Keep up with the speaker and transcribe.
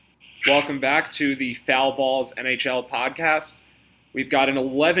Welcome back to the Foul Balls NHL podcast. We've got an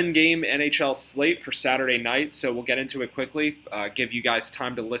 11-game NHL slate for Saturday night, so we'll get into it quickly, give you guys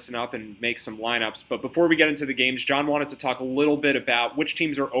time to listen up and make some lineups. But before we get into the games, John wanted to talk a little bit about which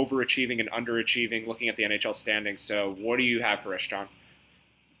teams are overachieving and underachieving looking at the NHL standings. So what do you have for us, John?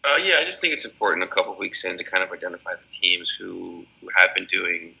 I just think it's important a couple of weeks in to kind of identify the teams who have been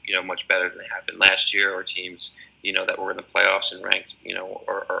doing, much better than they have been last year, or teams, that were in the playoffs and ranked,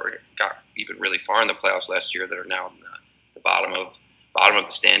 or got even really far in the playoffs last year that are now in the bottom of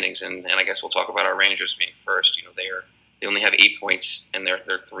the standings. And I guess we'll talk about our Rangers being first. They only have 8 points and they're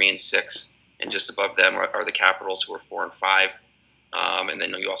 3-6, and just above them are the Capitals, who are 4-5. And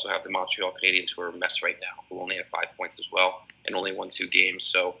then you also have the Montreal Canadiens, who are a mess right now, who only have 5 points as well and only won 2 games.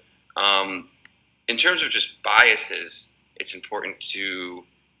 So in terms of just biases, it's important to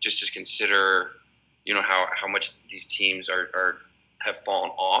just consider, how much these teams have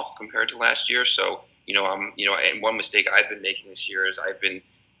fallen off compared to last year. So, and one mistake I've been making this year is I've been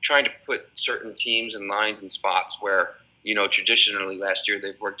trying to put certain teams and lines in spots where, traditionally last year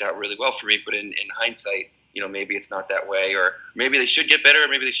they've worked out really well for me, but in hindsight, maybe it's not that way, or maybe they should get better, or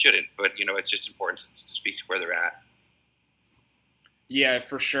maybe they shouldn't. But, it's just important to speak to where they're at. Yeah,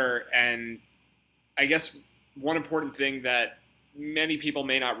 for sure. And I guess one important thing that many people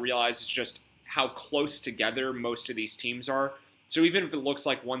may not realize is just how close together most of these teams are. So even if it looks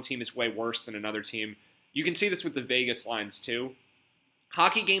like one team is way worse than another team, you can see this with the Vegas lines too.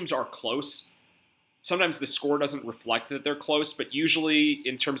 Hockey games are close. Sometimes the score doesn't reflect that they're close, but usually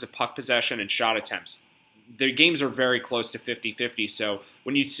in terms of puck possession and shot attempts, the games are very close to 50-50. So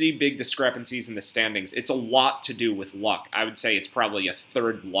when you see big discrepancies in the standings, it's a lot to do with luck. I would say it's probably a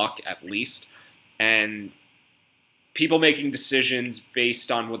third luck at least. And people making decisions based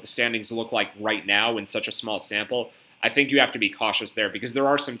on what the standings look like right now in such a small sample, I think you have to be cautious there, because there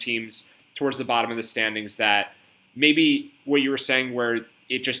are some teams towards the bottom of the standings that maybe what you were saying, where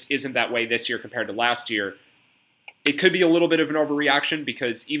it just isn't that way this year compared to last year, it could be a little bit of an overreaction,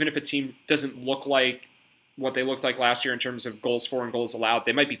 because even if a team doesn't look like what they looked like last year in terms of goals for and goals allowed,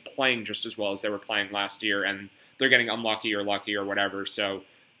 they might be playing just as well as they were playing last year, and they're getting unlucky or lucky or whatever. So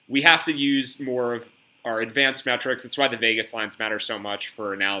we have to use more of our advanced metrics. That's why the Vegas lines matter so much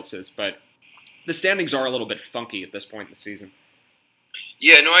for analysis. But the standings are a little bit funky at this point in the season.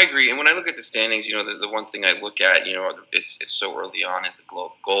 Yeah, no, I agree. And when I look at the standings, the one thing I look at, it's so early on, is the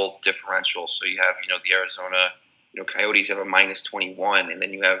goal differential. So you have, the Arizona, Coyotes have a -21, and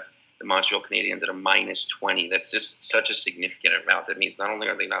then you have the Montreal Canadiens at a -20. That's just such a significant amount. That means not only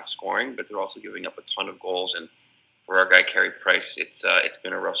are they not scoring, but they're also giving up a ton of goals. And for our guy Carey Price, it's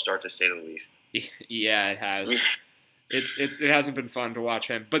been a rough start, to say the least. Yeah, it has. It hasn't been fun to watch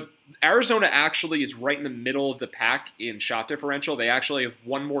him. But Arizona actually is right in the middle of the pack in shot differential. They actually have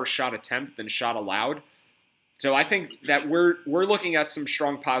one more shot attempt than shot allowed. So I think that we're looking at some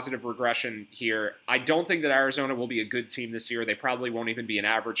strong positive regression here. I don't think that Arizona will be a good team this year. They probably won't even be an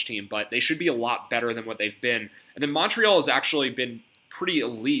average team, but they should be a lot better than what they've been. And then Montreal has actually been pretty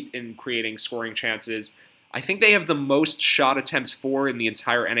elite in creating scoring chances. I think they have the most shot attempts for in the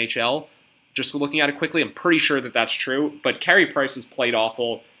entire NHL. Just looking at it quickly, I'm pretty sure that that's true. But Carey Price has played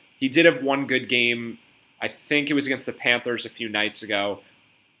awful. He did have one good game. I think it was against the Panthers a few nights ago.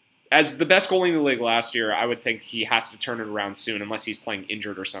 As the best goalie in the league last year, I would think he has to turn it around soon, unless he's playing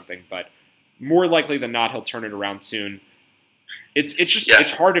injured or something. But more likely than not, he'll turn it around soon.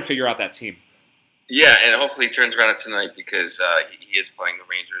 It's hard to figure out that team. Yeah, and hopefully he turns around tonight, because he is playing the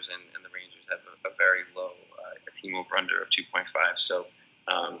Rangers, and the Rangers have a very low team over under of 2.5. So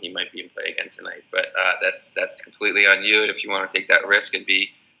he might be in play again tonight. But that's completely on you. And if you want to take that risk and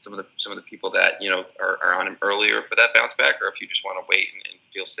be some of the people that are on him earlier for that bounce back, or if you just want to wait and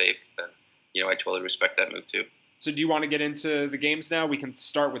feel safe, then I totally respect that move too. So do you want to get into the games now? We can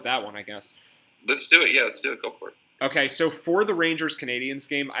start with that one, I guess. Let's do it. Yeah, let's do it. Go for it. Okay, so for the Rangers-Canadiens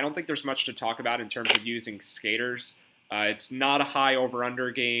game, I don't think there's much to talk about in terms of using skaters. It's not a high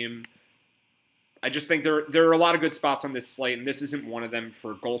over-under game. I just think there are a lot of good spots on this slate, and this isn't one of them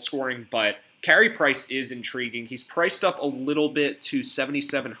for goal scoring, but Carey Price is intriguing. He's priced up a little bit to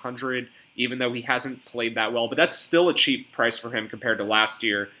 $7,700, even though he hasn't played that well, but that's still a cheap price for him compared to last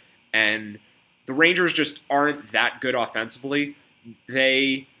year. And the Rangers just aren't that good offensively.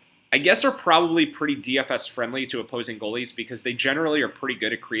 They, I guess, are probably pretty DFS friendly to opposing goalies, because they generally are pretty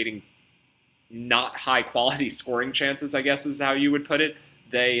good at creating not high quality scoring chances, I guess is how you would put it.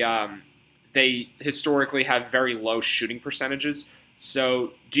 They historically have very low shooting percentages.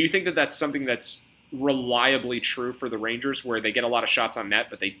 So do you think that that's something that's reliably true for the Rangers, where they get a lot of shots on net,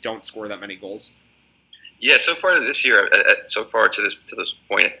 but they don't score that many goals? Yeah, so far this year, so far to this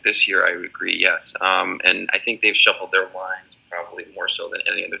point this year, I would agree. Yes, and I think they've shuffled their lines probably more so than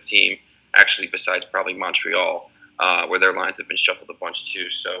any other team, actually, besides probably Montreal, where their lines have been shuffled a bunch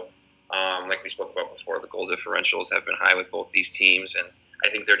too. So, like we spoke about before, the goal differentials have been high with both these teams, and I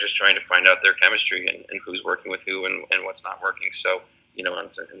think they're just trying to find out their chemistry and who's working with who and what's not working. So, in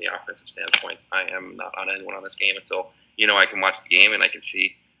the offensive standpoint, I am not on anyone on this game until I can watch the game and I can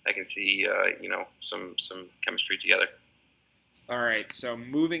see some chemistry together. All right, so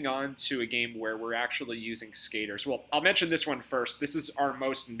moving on to a game where we're actually using skaters. Well, I'll mention this one first. This is our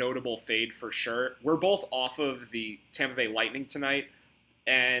most notable fade for sure. We're both off of the Tampa Bay Lightning tonight,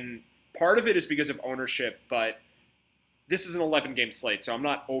 and part of it is because of ownership, but this is an 11-game slate, so I'm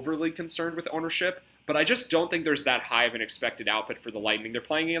not overly concerned with ownership, but I just don't think there's that high of an expected output for the Lightning. They're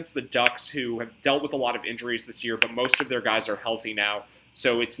playing against the Ducks, who have dealt with a lot of injuries this year, but most of their guys are healthy now,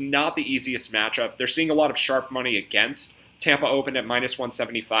 so it's not the easiest matchup. They're seeing a lot of sharp money against. Tampa opened at minus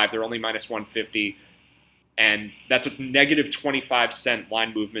 175. They're only minus 150, and that's a negative 25-cent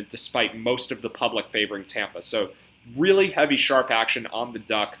line movement despite most of the public favoring Tampa. So really heavy, sharp action on the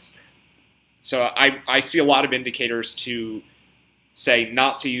Ducks. So I see a lot of indicators to say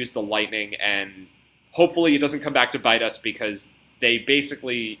not to use the Lightning, and hopefully it doesn't come back to bite us because they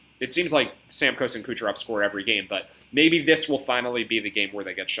basically, it seems like Stamkos and Kucherov score every game, but maybe this will finally be the game where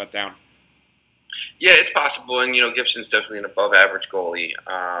they get shut down. Yeah, it's possible, and Gibson's definitely an above-average goalie.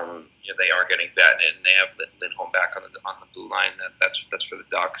 They are getting vet, and they have Lindholm back on the blue line. That's for the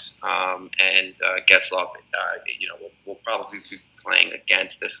Ducks, and Getzlaf. Will probably be playing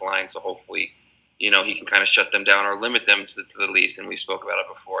against this line, so hopefully, he can kind of shut them down or limit them to the least. And we spoke about it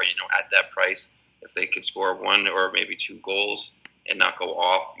before. At that price, if they could score one or maybe two goals and not go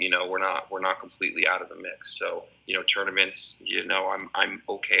off, we're not completely out of the mix. So, tournaments, I'm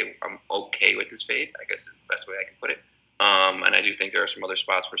okay. I'm okay with this fade, I guess is the best way I can put it. And I do think there are some other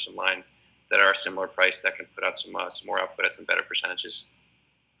spots for some lines that are a similar price that can put out some more output at some better percentages.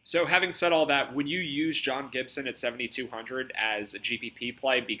 So having said all that, would you use John Gibson at 7,200 as a GPP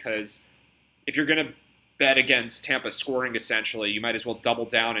play? Because if you're going to bet against Tampa scoring, essentially, you might as well double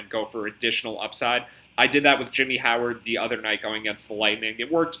down and go for additional upside. I did that with Jimmy Howard the other night going against the Lightning.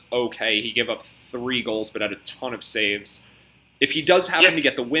 It worked okay. He gave up 3 goals but had a ton of saves. If he does happen to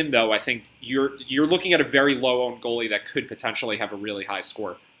get the win, though, I think you're looking at a very low-owned goalie that could potentially have a really high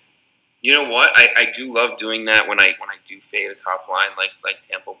score. You know what? I do love doing that when I do fade a top line like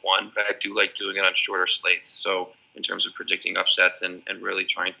Tampa won, but I do like doing it on shorter slates. So in terms of predicting upsets and really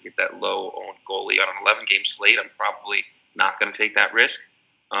trying to get that low-owned goalie on an 11-game slate, I'm probably not going to take that risk.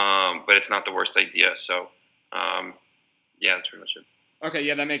 But it's not the worst idea. So, yeah, that's pretty much it. Okay,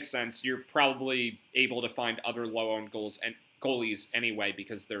 yeah, that makes sense. You're probably able to find other low-owned goalies anyway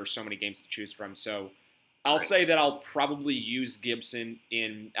because there are so many games to choose from. So I'll say that I'll probably use Gibson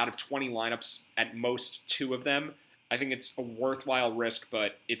out of 20 lineups, at most 2 of them. I think it's a worthwhile risk,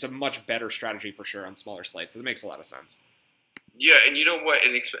 but it's a much better strategy for sure on smaller slates. So that makes a lot of sense. Yeah, and you know what?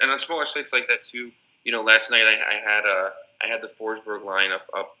 And on smaller slates like that too, last night I had the Forsberg line up.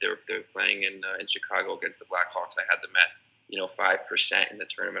 They're playing in Chicago against the Blackhawks. I had them at 5% in the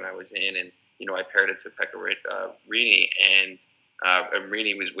tournament I was in, and I paired it to Pekka Rinne, and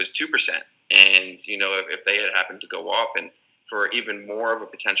Rinne was 2%. And if they had happened to go off, and for even more of a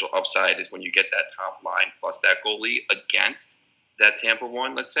potential upside is when you get that top line plus that goalie against that Tampa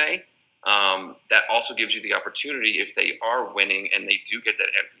one, let's say. That also gives you the opportunity, if they are winning and they do get that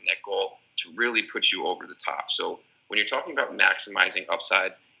empty net goal, to really put you over the top. So when you're talking about maximizing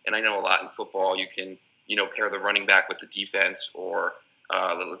upsides, and I know a lot in football, you can pair the running back with the defense, or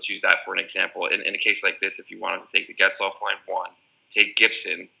let's use that for an example. In a case like this, if you wanted to take the Getzlaf line 1, take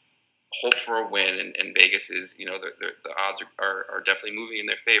Gibson, hope for a win, and Vegas is, the odds are definitely moving in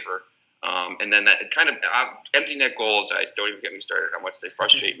their favor. And then that kind of empty net goals, don't even get me started how much they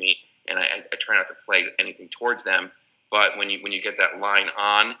frustrate me, and I try not to play anything towards them. But when you get that line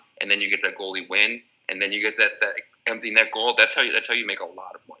on, and then you get that goalie win, and then you get that empty net goal, that's how you make a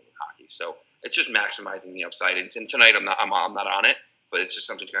lot of money in hockey. So it's just maximizing the upside. And tonight I'm not on it, but it's just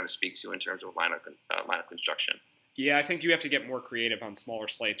something to kind of speak to in terms of lineup construction. Yeah, I think you have to get more creative on smaller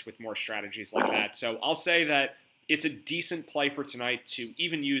slates with more strategies like that. So I'll say that it's a decent play for tonight to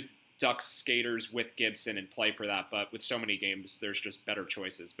even use Ducks skaters with Gibson and play for that. But with so many games, there's just better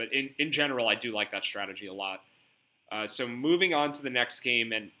choices. But in general, I do like that strategy a lot. So moving on to the next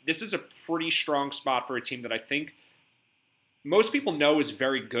game, and this is a pretty strong spot for a team that I think most people know is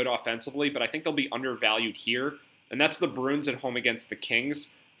very good offensively, but I think they'll be undervalued here, and that's the Bruins at home against the Kings.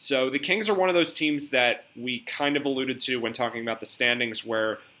 So the Kings are one of those teams that we kind of alluded to when talking about the standings,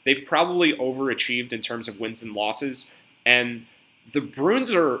 where they've probably overachieved in terms of wins and losses. And the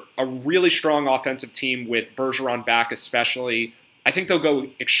Bruins are a really strong offensive team with Bergeron back, especially. I think they'll go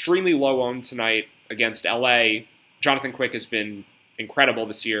extremely low owned tonight against LA. Jonathan Quick has been incredible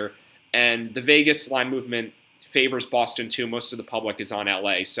this year, and the Vegas line movement favors Boston too. Most of the public is on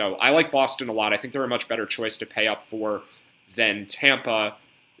LA, so I like Boston a lot. I think they're a much better choice to pay up for than Tampa,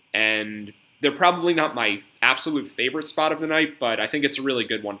 and they're probably not my absolute favorite spot of the night, but I think it's a really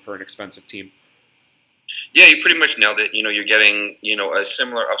good one for an expensive team. Yeah, you pretty much nailed it. You're getting a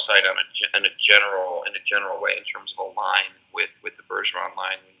similar upside in a general way in terms of a line with the Bergeron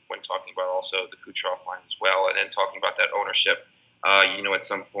line when talking about also the Kucherov line as well, and then talking about that ownership. At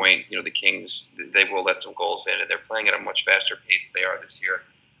some point, the Kings, they will let some goals in, and they're playing at a much faster pace than they are this year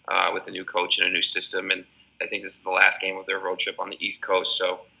with a new coach and a new system. And I think this is the last game of their road trip on the East Coast,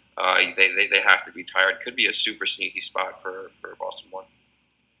 so they have to be tired. Could be a super sneaky spot for Boston 1.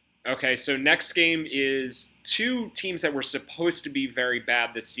 Okay, so next game is two teams that were supposed to be very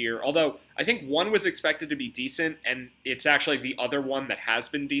bad this year, although I think one was expected to be decent, and it's actually the other one that has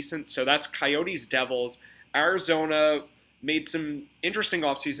been decent. So that's Coyotes Devils. Arizona made some interesting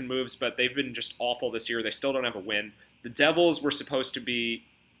offseason moves, but they've been just awful this year. They still don't have a win. The Devils were supposed to be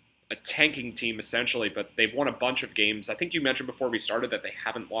a tanking team, essentially, but they've won a bunch of games. I think you mentioned before we started that they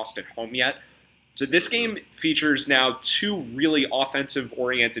haven't lost at home yet. So this game features now two really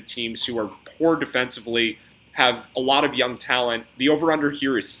offensive-oriented teams who are poor defensively, have a lot of young talent. The over-under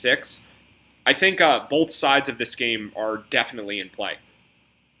here is 6. I think both sides of this game are definitely in play.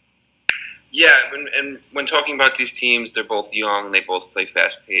 Yeah, and when talking about these teams, they're both young. They both play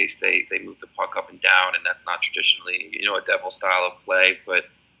fast-paced. They move the puck up and down, and that's not traditionally a Devil style of play. But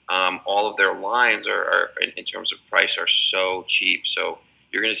all of their lines are in terms of price are so cheap. So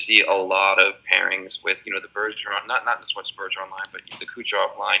you're going to see a lot of pairings with the Bergeron, not as much Bergeron line, but the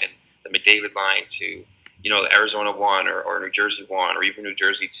Kucherov line and the McDavid line to the Arizona 1 or New Jersey 1 or even New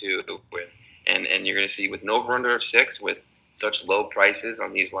Jersey 2. And you're going to see with an over/under of 6 with such low prices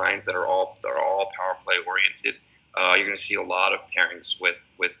on these lines that are all power play oriented. You're going to see a lot of pairings with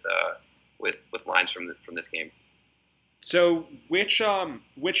lines from this game. So which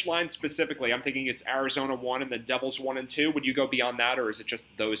line specifically? I'm thinking it's Arizona 1 and the Devils 1 and 2. Would you go beyond that, or is it just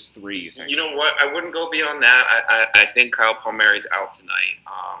those three, you think? You know what? I wouldn't go beyond that. I think Kyle Palmieri's out tonight.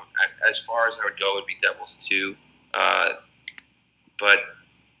 As far as I would go, it would be Devils 2. But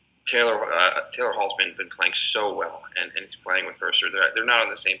Taylor Hall's been playing so well, and he's playing with Mercer. They're not on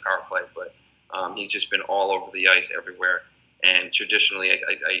the same power play, but he's just been all over the ice everywhere. And traditionally,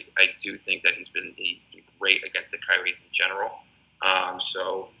 I do think that he's been great against the Coyotes in general.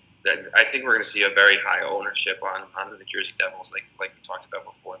 So I think we're going to see a very high ownership on the New Jersey Devils, like we talked about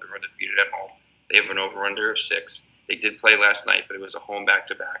before. They're undefeated at home. They have an over/under of 6. They did play last night, but it was a home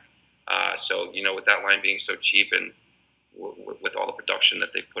back-to-back. So with that line being so cheap and with all the production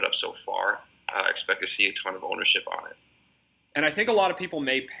that they've put up so far, I expect to see a ton of ownership on it. And I think a lot of people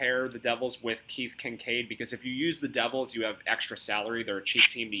may pair the Devils with Keith Kinkaid because if you use the Devils, you have extra salary. They're a cheap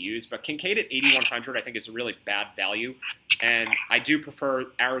team to use. But Kinkaid at 8,100 I think is a really bad value. And I do prefer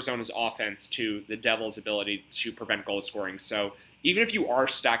Arizona's offense to the Devils' ability to prevent goal scoring. So even if you are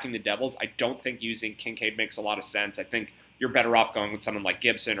stacking the Devils, I don't think using Kinkaid makes a lot of sense. I think you're better off going with someone like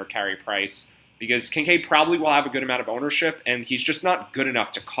Gibson or Carey Price because Kinkaid probably will have a good amount of ownership, and he's just not good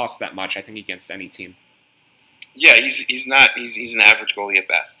enough to cost that much, I think, against any team. Yeah, he's not. He's an average goalie at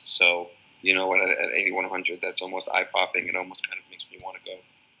best. So at 8,100, that's almost eye popping. It almost kind of makes me want to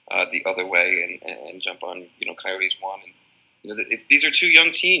go the other way and jump on Coyotes 1. And these are two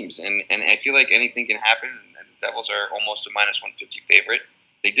young teams, and I feel like anything can happen. And the Devils are almost a minus 150 favorite.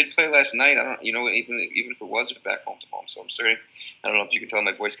 They did play last night. I don't even if it was back home to home. So I'm sorry. I don't know if you can tell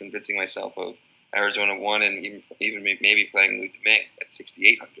my voice convincing myself of Arizona 1 and even maybe playing Luke Domingue at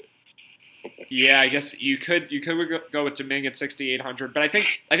 6,800. Yeah, I guess you could go with Domingue at 6,800, but I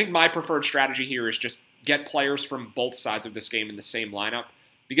think my preferred strategy here is just get players from both sides of this game in the same lineup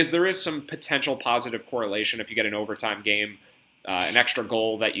because there is some potential positive correlation if you get an overtime game, an extra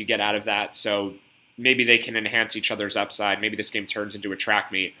goal that you get out of that. So maybe they can enhance each other's upside. Maybe this game turns into a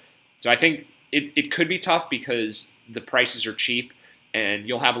track meet. So I think it could be tough because the prices are cheap and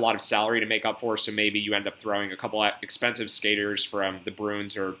you'll have a lot of salary to make up for, so maybe you end up throwing a couple of expensive skaters from the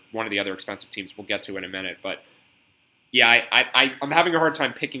Bruins or one of the other expensive teams we'll get to in a minute. But yeah, I'm having a hard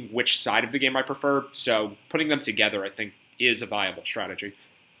time picking which side of the game I prefer, so putting them together I think is a viable strategy.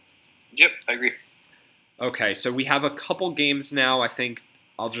 Yep, I agree. Okay, so we have a couple games now. I think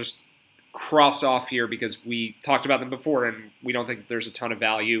I'll just cross off here because we talked about them before and we don't think there's a ton of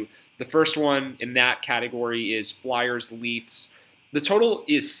value. The first one in that category is Flyers-Leafs. The total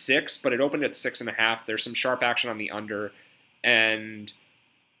is 6, but it opened at 6.5. There's some sharp action on the under, and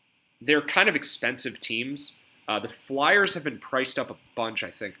they're kind of expensive teams. The Flyers have been priced up a bunch,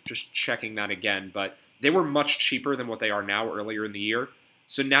 I think, just checking that again, but they were much cheaper than what they are now earlier in the year.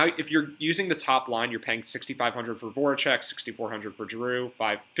 So now, if you're using the top line, you're paying $6,500 for Voracek, $6,400 for Giroux,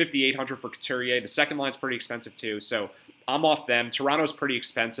 $5,800 for Couturier. The second line's pretty expensive too, so I'm off them. Toronto's pretty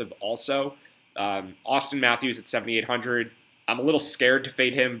expensive also. Austin Matthews at $7,800. I'm a little scared to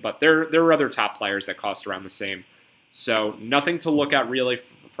fade him, but there are other top players that cost around the same. So nothing to look at really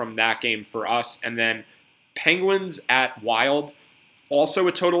from that game for us. And then Penguins at Wild, also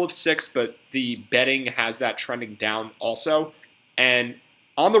a total of 6, but the betting has that trending down also. And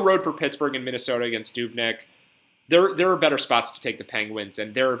on the road for Pittsburgh and Minnesota against Dubnyk, there are better spots to take the Penguins,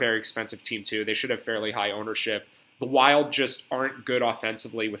 and they're a very expensive team too. They should have fairly high ownership. The Wild just aren't good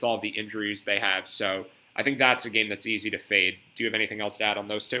offensively with all the injuries they have, so I think that's a game that's easy to fade. Do you have anything else to add on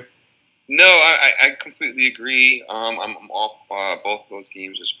those two? No, I completely agree. I'm off both of those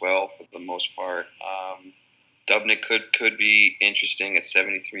games as well for the most part. Dubnyk could be interesting at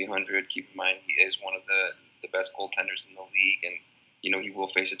 7,300. Keep in mind he is one of the best goaltenders in the league, and he will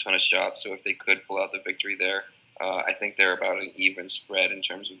face a ton of shots. So if they could pull out the victory there, I think they're about an even spread in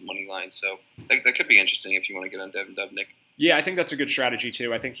terms of money line. So that could be interesting if you want to get on Devin Dubnyk. Yeah, I think that's a good strategy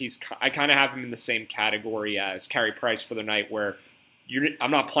too. I think I kind of have him in the same category as Carey Price for the night, where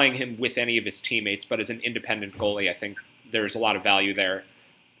I'm not playing him with any of his teammates, but as an independent goalie, I think there's a lot of value there.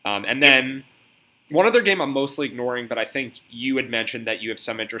 And then one other game I'm mostly ignoring, but I think you had mentioned that you have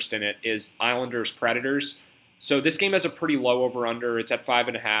some interest in it, is Islanders Predators. So this game has a pretty low over-under. It's at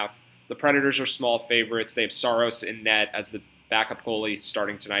 5.5. The Predators are small favorites. They have Saros in net as the backup goalie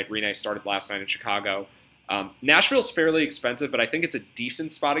starting tonight. Rinne started last night in Chicago. Nashville's fairly expensive, but I think it's a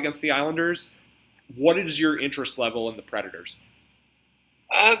decent spot against the Islanders. What is your interest level in the Predators?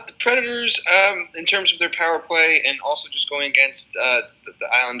 The Predators, in terms of their power play, and also just going against the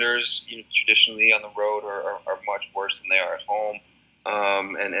Islanders, traditionally on the road are much worse than they are at home.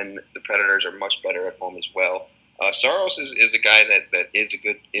 And the Predators are much better at home as well. Saros is a guy that is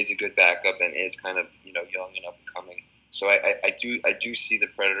a good backup and is kind of young and up and coming. So I do see the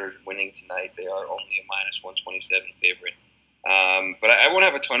Predators winning tonight. They are only a -127 favorite, but I won't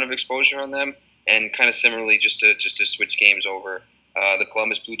have a ton of exposure on them. And kind of similarly, just to switch games over, the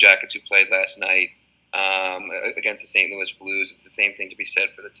Columbus Blue Jackets who played last night against the St. Louis Blues. It's the same thing to be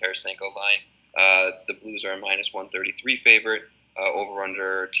said for the Tarasenko line. The Blues are a -133 favorite.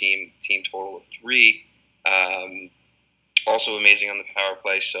 Over/under team total of 3. Also amazing on the power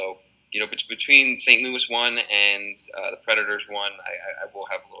play. So, between St. Louis 1 and the Predators 1, I will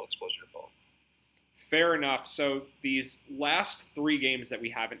have a little exposure to both. Fair enough. So these last 3 games that we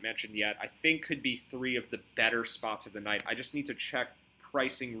haven't mentioned yet, I think could be 3 of the better spots of the night. I just need to check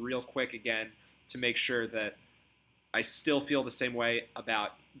pricing real quick again to make sure that I still feel the same way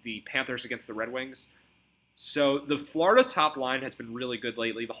about the Panthers against the Red Wings. So the Florida top line has been really good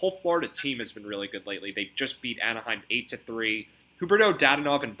lately. The whole Florida team has been really good lately. They just beat Anaheim 8-3. Huberdeau,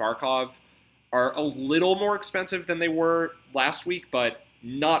 Dadonov, and Barkov are a little more expensive than they were last week, but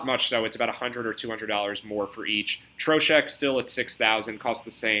not much so. It's about $100 or $200 more for each. Trocheck still at $6,000, costs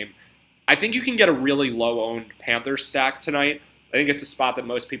the same. I think you can get a really low-owned Panthers stack tonight. I think it's a spot that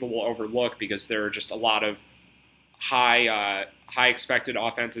most people will overlook because there are just a lot of high expected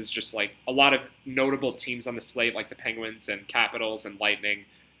offenses, just like a lot of notable teams on the slate, like the Penguins and Capitals and Lightning.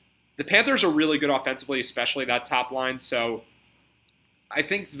 The Panthers are really good offensively, especially that top line. So I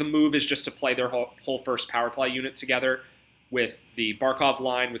think the move is just to play their whole first power play unit together with the Barkov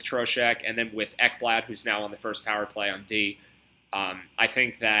line with Trocheck and then with Ekblad, who's now on the first power play on D. I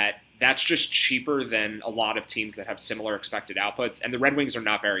think that's just cheaper than a lot of teams that have similar expected outputs. And the Red Wings are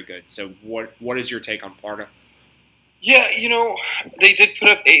not very good. So what is your take on Florida? Yeah, they did put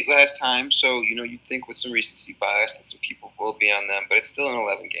up 8 last time, so you'd think with some recency bias that some people will be on them, but it's still an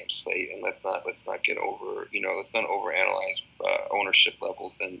 11-game slate, and let's not get over, let's not overanalyze ownership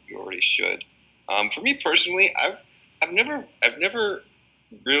levels than you already should. For me personally, I've never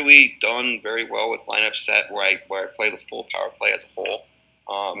really done very well with lineup set where I play the full power play as a whole.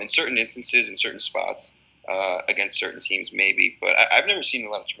 In certain instances, in certain spots, against certain teams, maybe, but I've never seen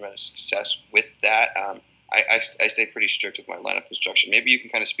a lot of tremendous success with that. I stay pretty strict with my lineup construction. Maybe you can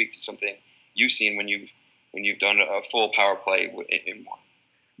kind of speak to something you've seen when you've done a full power play in one.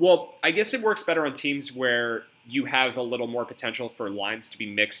 Well, I guess it works better on teams where you have a little more potential for lines to be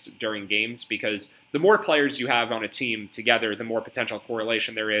mixed during games, because the more players you have on a team together, the more potential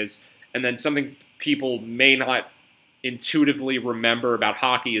correlation there is. And then something people may not intuitively remember about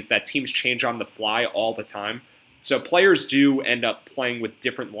hockey is that teams change on the fly all the time. So players do end up playing with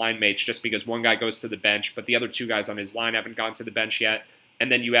different line mates just because one guy goes to the bench, but the other two guys on his line haven't gone to the bench yet.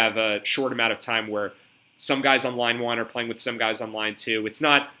 And then you have a short amount of time where some guys on line 1 are playing with some guys on line 2. It's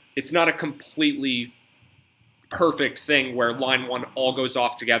not a completely perfect thing where line 1 all goes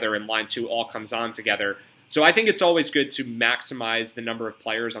off together and line 2 all comes on together. So I think it's always good to maximize the number of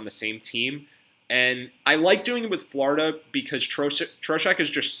players on the same team. And I like doing it with Florida because Trocheck is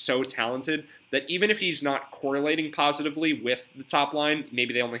just so talented that even if he's not correlating positively with the top line,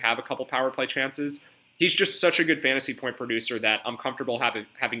 maybe they only have a couple power play chances, he's just such a good fantasy point producer that I'm comfortable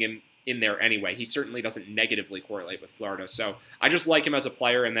having him in there anyway. He certainly doesn't negatively correlate with Florida. So I just like him as a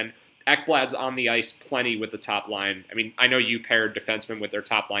player. And then Ekblad's on the ice plenty with the top line. I mean, I know you paired defensemen with their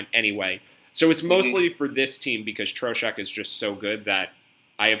top line anyway. So it's mostly for this team because Trocheck is just so good that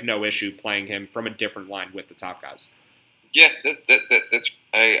I have no issue playing him from a different line with the top guys. Yeah, that's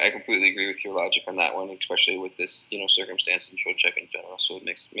I completely agree with your logic on that one, especially with this circumstance and Trocheck in general. So it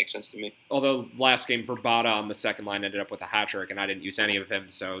makes sense to me. Although last game Verbata on the second line ended up with a hat trick, and I didn't use any of him,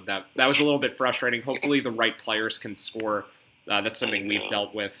 so that was a little bit frustrating. Hopefully the right players can score. That's something we've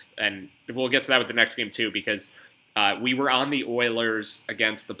dealt with, and we'll get to that with the next game too, because we were on the Oilers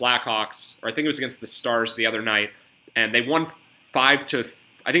against the Blackhawks, or I think it was against the Stars the other night, and they won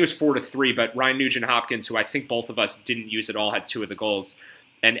 4-3, but Ryan Nugent-Hopkins, who I think both of us didn't use at all, had 2 of the goals.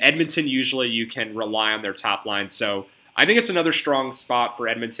 And Edmonton, usually you can rely on their top line. So I think it's another strong spot for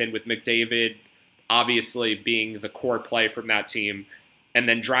Edmonton with McDavid obviously being the core play from that team. And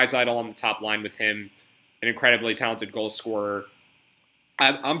then Draisaitl on the top line with him, an incredibly talented goal scorer.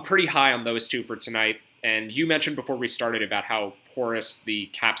 I'm pretty high on those two for tonight. And you mentioned before we started about how porous the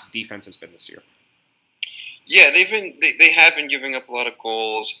Caps defense has been this year. Yeah, they have been giving up a lot of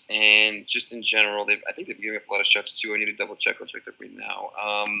goals, and just in general, I think they've been giving up a lot of shots too. I need to double check. I'll check that right now.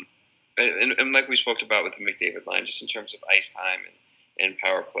 And like we spoke about with the McDavid line, just in terms of ice time and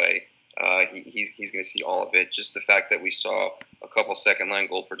power play, he's going to see all of it. Just the fact that we saw a couple second line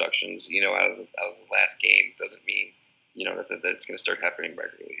goal productions, out of the last game doesn't mean that it's going to start happening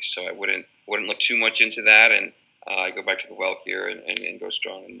regularly. So I wouldn't look too much into that, and I go back to the well here and go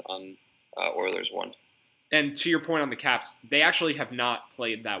strong on Oilers 1. And to your point on the Caps, they actually have not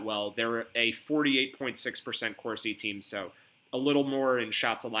played that well. They're a 48.6% Corsi team, so a little more in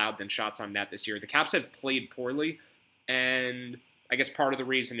shots allowed than shots on net this year. The Caps have played poorly, and I guess part of the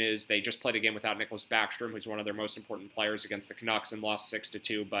reason is they just played a game without Nicholas Backstrom, who's one of their most important players against the Canucks, and lost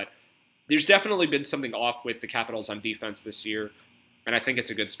 6-2. But there's definitely been something off with the Capitals on defense this year, and I think it's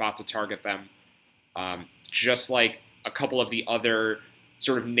a good spot to target them. Just like a couple of the other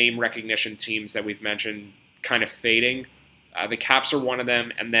sort of name recognition teams that we've mentioned kind of fading. The Caps are one of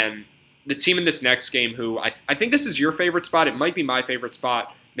them. And then the team in this next game who I think this is your favorite spot. It might be my favorite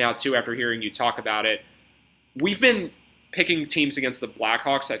spot now, too, after hearing you talk about it. We've been picking teams against the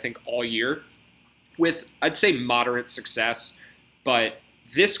Blackhawks, I think, all year with, I'd say, moderate success. But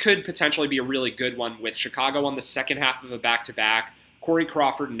this could potentially be a really good one with Chicago on the second half of a back-to-back. Corey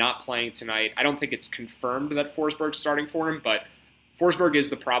Crawford not playing tonight. I don't think it's confirmed that Forsberg's starting for him, but Forsberg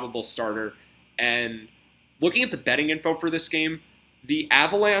is the probable starter. And looking at the betting info for this game, the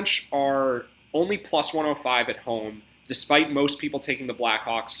Avalanche are only plus 105 at home, despite most people taking the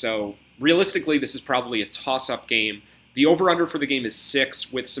Blackhawks. So realistically, this is probably a toss-up game. The over-under for the game is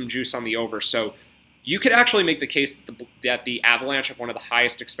 6 with some juice on the over. So you could actually make the case that the Avalanche have one of the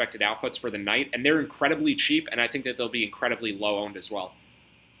highest expected outputs for the night, and they're incredibly cheap, and I think that they'll be incredibly low-owned as well.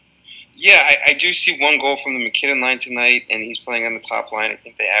 Yeah, I do see one goal from the McKinnon line tonight, and he's playing on the top line. I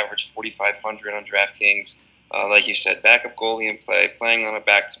think they averaged 4,500 on DraftKings. Like you said, backup goalie in play, playing on a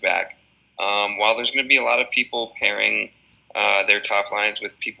back-to-back. While there's going to be a lot of people pairing their top lines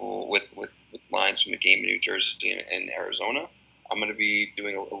with people with lines from the game in New Jersey and Arizona, I'm going to be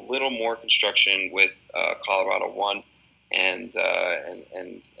doing a little more construction with Colorado 1, and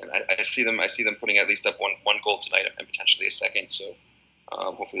I see them putting at least up one goal tonight and potentially a second. So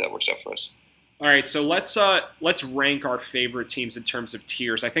hopefully that works out for us. All right, so let's rank our favorite teams in terms of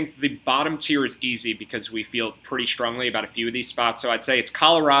tiers. I think the bottom tier is easy because we feel pretty strongly about a few of these spots. So I'd say it's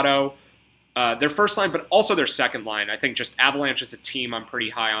Colorado, their first line, but also their second line. I think just Avalanche as a team I'm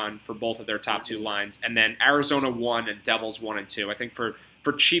pretty high on for both of their top two lines. And then Arizona 1 and Devils 1 and 2. I think for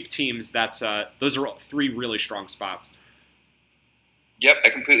cheap teams, those are 3 really strong spots. Yep, I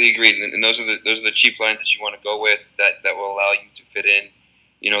completely agree. And those are the cheap lines that you want to go with that will allow you to fit in,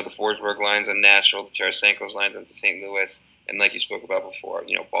 the Forsberg lines on Nashville, the Tarasenko's lines on St. Louis, and like you spoke about before,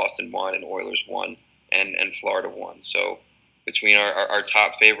 Boston 1 and Oilers 1 and Florida 1. So between our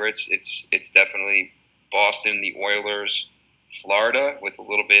top favorites, it's definitely Boston, the Oilers, Florida, with a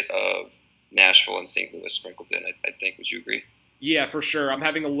little bit of Nashville and St. Louis sprinkled in. I think. Would you agree? Yeah, for sure. I'm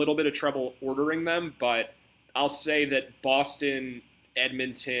having a little bit of trouble ordering them, but I'll say that Boston,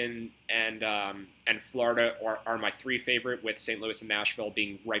 Edmonton, and Florida are my three favorite, with St. Louis and Nashville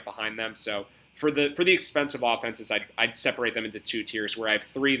being right behind them. So for the expensive offenses, I'd separate them into two tiers, where I have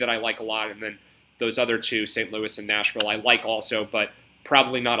three that I like a lot, and then those other two, St. Louis and Nashville, I like also, but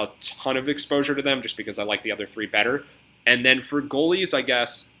probably not a ton of exposure to them just because I like the other three better. And then for goalies, I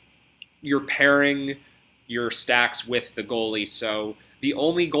guess you're pairing your stacks with the goalie. So the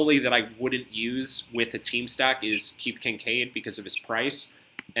only goalie that I wouldn't use with a team stack is Keith Kincaid because of his price.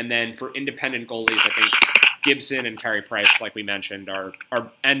 And then for independent goalies, I think Gibson and Carey Price, like we mentioned, are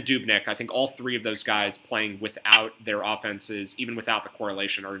and Dubnyk. I think all three of those guys playing without their offenses, even without the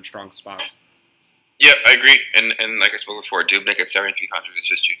correlation, are in strong spots. Yeah, I agree. And like I spoke before, Dubnyk at 7,300 is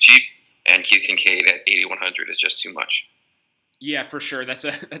just too cheap, and Keith Kincaid at 8,100 is just too much. Yeah, for sure. That's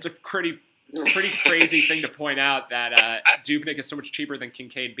a pretty crazy thing to point out, that Dubnyk is so much cheaper than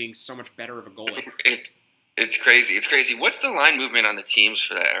Kincaid, being so much better of a goalie. It's crazy. It's crazy. What's the line movement on the teams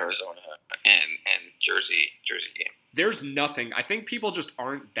for that Arizona and Jersey game? There's nothing. I think people just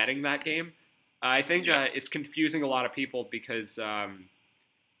aren't betting that game. I think it's confusing a lot of people because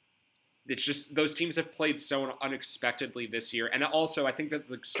it's just those teams have played so unexpectedly this year. And also, I think that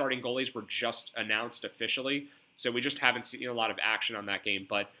the starting goalies were just announced officially, so we just haven't seen a lot of action on that game.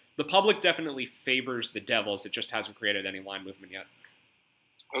 But the public definitely favors the Devils. It just hasn't created any line movement yet.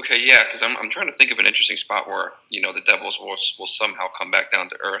 Okay, yeah, because I'm trying to think of an interesting spot where the Devils will somehow come back down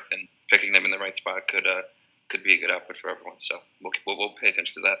to earth, and picking them in the right spot could be a good output for everyone. So we'll pay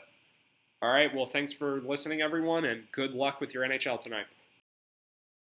attention to that. All right. Well, thanks for listening, everyone, and good luck with your NHL tonight.